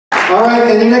All right,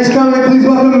 and your next comic, please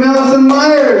welcome Melissanne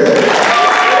Myers.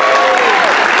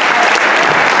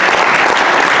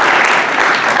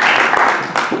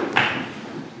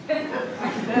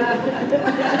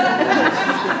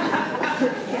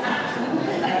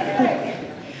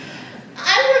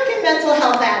 I work in mental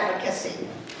health advocacy.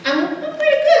 I'm pretty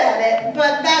good at it,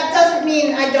 but that doesn't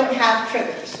mean I don't have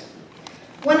triggers.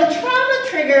 When a trauma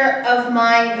trigger of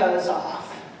mine goes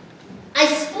off, I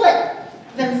split,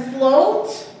 then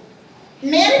float,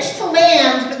 manage to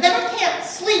land, but then I can't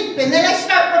sleep, and then I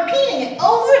start repeating it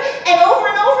over and over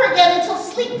and over again until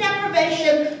sleep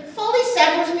deprivation fully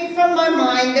severs me from my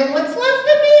mind, and what's left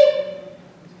of me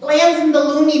lands in the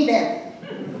loony bin.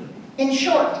 In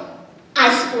short,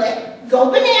 I split, go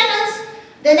bananas,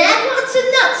 then add lots of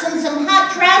nuts and some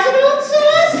hot trazodone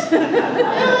sauce.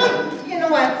 You know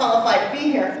why I qualify to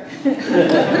be here.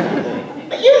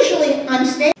 But usually I'm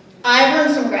stable. I've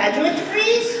earned some graduate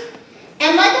degrees,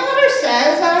 and my daughter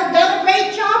says I've done a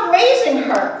great job raising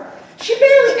her. She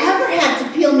barely ever had to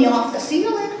peel me off the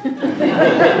ceiling.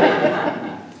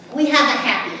 We have a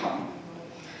happy home.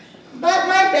 But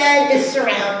my bed is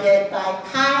surrounded by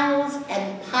piles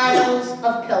and piles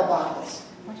of pill bottles.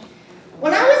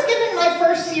 When I was given my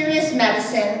first serious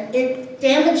medicine, it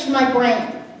damaged my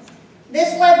brain.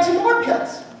 This led to more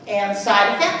pills and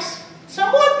side effects,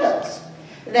 some more pills.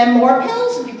 Then more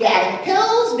pills, begatting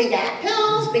pills, begat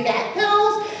pills, begat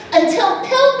pills, until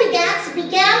pill begats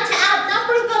began to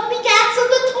outnumber the begats of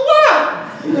the Torah.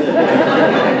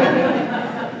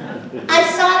 I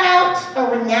sought out a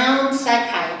renowned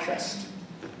psychiatrist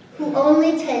who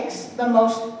only takes the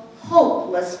most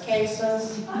hopeless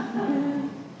cases.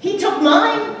 He took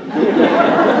mine.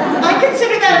 I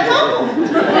consider that a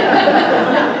compliment.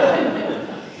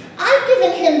 I've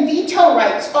given him veto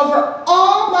rights over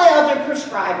all my other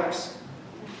prescribers.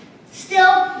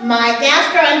 Still, my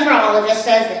gastroenterologist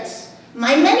says this.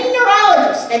 My many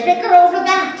neurologists, they bicker over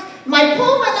that. My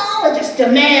pulmonologist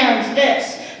demands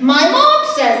this. My mom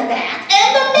says that.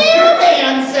 And the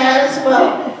mailman says,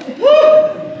 well,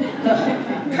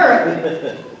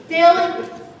 currently, daily,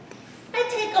 I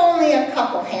take only a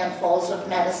couple handfuls of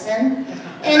medicine,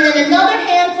 and then another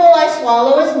handful I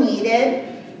swallow as needed.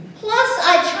 Plus,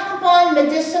 I chomp on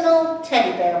medicinal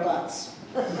teddy bear butts.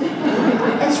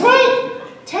 That's right,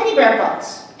 teddy bear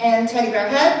butts, and teddy bear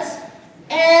heads,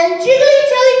 and jiggly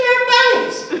teddy bear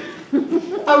bellies.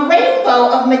 A rainbow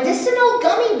of medicinal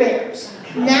gummy bears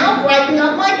now brighten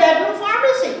up my bedroom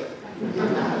pharmacy.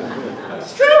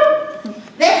 It's true.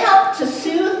 They help to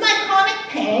soothe my chronic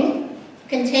pain,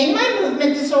 contain my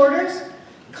movement disorders,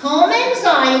 calm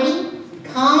anxiety,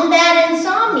 combat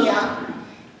insomnia,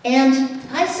 and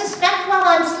I suspect while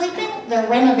I'm sleeping, they're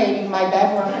renovating my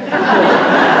bedroom.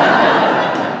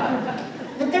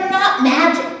 But they're not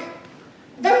magic.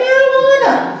 They're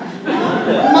marijuana.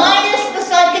 Minus the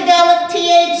psychedelic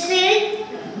THC.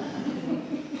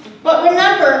 But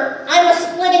remember, I'm a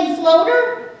splitting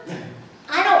floater.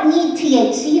 I don't need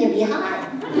THC to be high.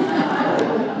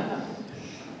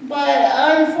 But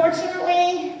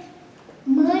unfortunately,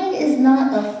 mine is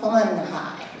not a fun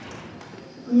high.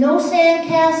 No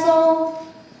sandcastle,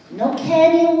 no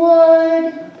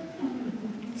Kennywood.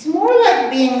 It's more like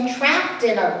being trapped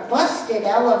in a busted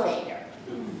elevator,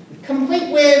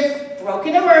 complete with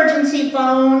broken emergency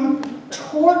phone,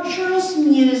 torturous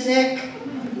music,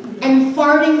 and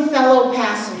farting fellow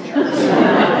passengers.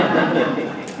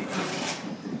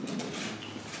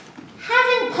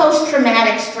 Having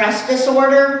post-traumatic stress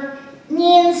disorder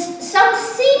means some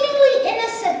seemingly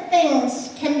innocent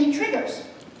things can be triggers.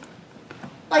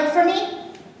 Like for me,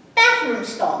 bathroom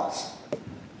stalls.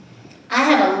 I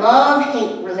have a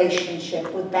love-hate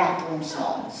relationship with bathroom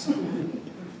stalls.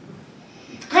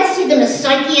 I see them as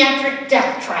psychiatric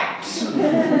death traps.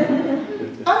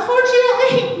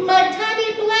 Unfortunately, my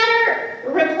tiny bladder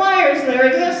requires their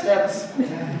existence.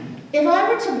 If I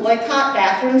were to boycott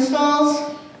bathroom stalls,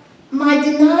 my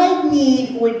denied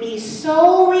need would be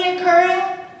so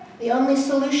reoccurring, the only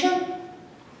solution?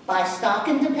 Buy stock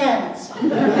and depends. I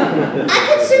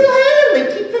could single-handedly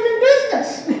keep them in business.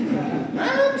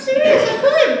 I'm serious, I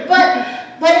could.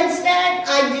 But instead,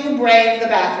 I do brave the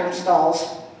bathroom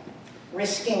stalls,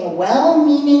 risking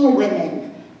well-meaning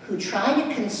women who try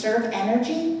to conserve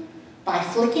energy by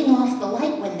flicking off the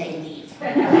light when they leave.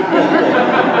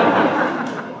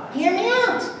 Hear me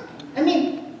out. I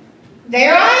mean,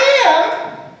 there I am,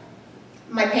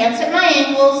 my pants at my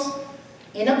ankles,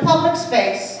 in a public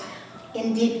space,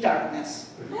 in deep darkness.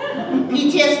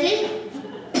 PTSD?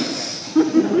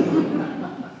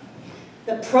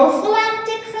 The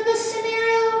prophylactic for this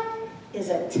scenario is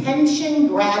a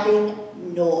tension-grabbing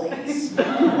noise.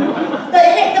 But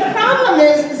hey, the problem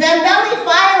is Zen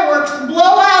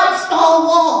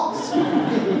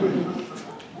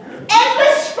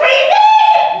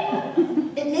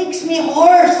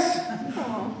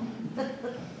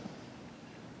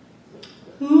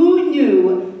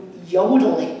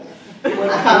yodeling would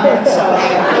come in so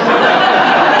handy.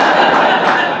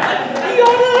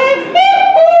 Yodeling!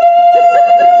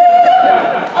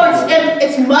 Oh,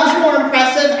 it's much more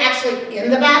impressive actually in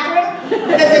the bathroom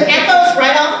because it echoes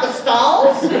right off the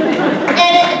stalls.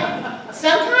 And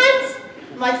sometimes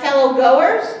my fellow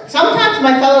goers,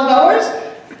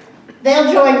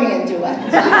 they'll join me in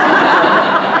duets.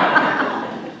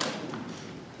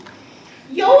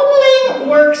 Yodeling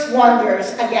works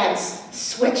wonders against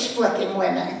switch-flicking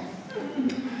women.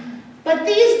 But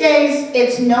these days,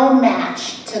 it's no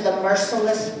match to the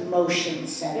merciless motion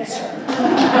sensor.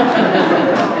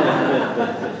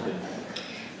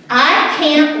 I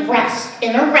can't rest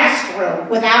in a restroom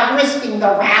without risking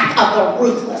the wrath of the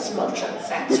ruthless motion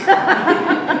sensor.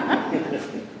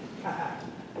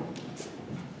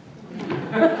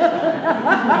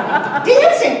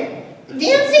 Dancing.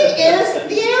 Dancing is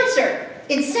the answer.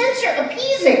 It's censor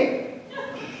appeasing.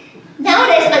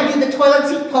 Nowadays, I do the toilet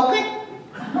seat polka.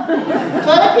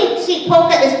 Toilet seat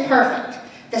polka is perfect.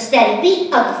 The steady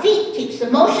beat of the feet keeps the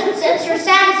motion sensor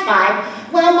satisfied,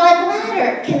 while my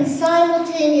bladder can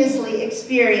simultaneously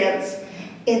experience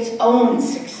its own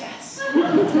success.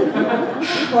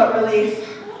 What relief.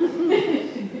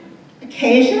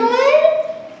 Occasionally,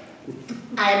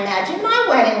 I imagine my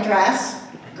wedding dress,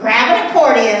 grab an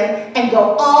accordion, and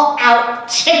go all out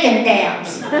chicken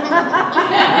dance.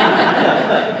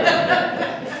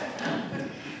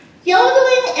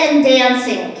 Yodeling and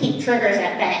dancing keep triggers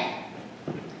at bay.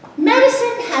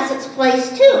 Medicine has its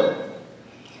place too.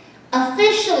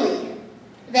 Officially,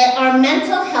 they are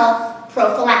mental health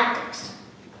prophylactics.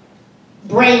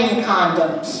 Brain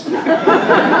condoms.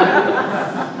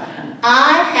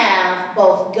 I have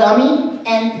both gummy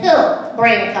and pill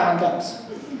brain condoms.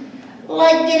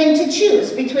 Like getting to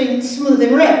choose between smooth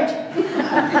and ribbed.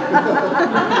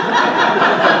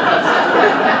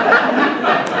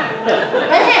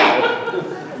 But hey,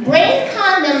 brain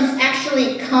condoms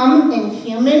actually come in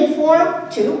human form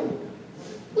too.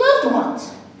 Loved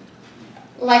ones.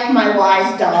 Like my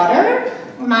wise daughter,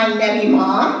 my nebby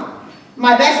mom,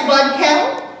 my best bud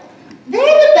kettle. They're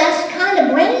the best kind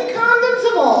of brain condoms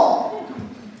of all.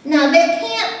 Now they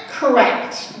can't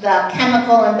correct the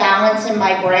chemical imbalance in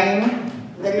my brain,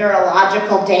 the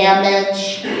neurological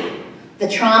damage, the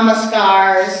trauma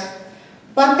scars,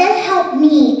 but they help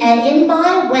me, and in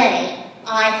my way,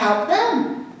 I help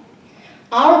them.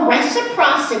 Our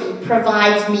reciprocity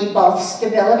provides me both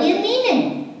stability and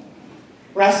meaning.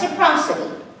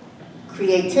 Reciprocity,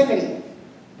 creativity,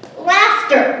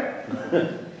 laughter.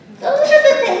 Those are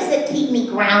the things that keep me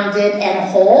grounded and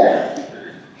whole.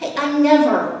 Hey, I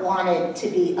never wanted to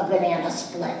be a banana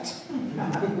split.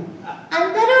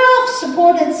 I'm better off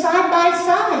supported side by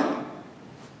side.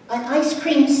 An ice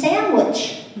cream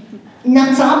sandwich,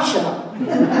 nuts optional.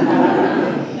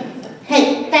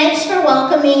 Hey, thanks for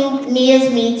welcoming me as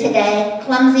me today,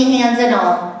 clumsy hands and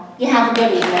all. You have a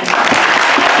good evening.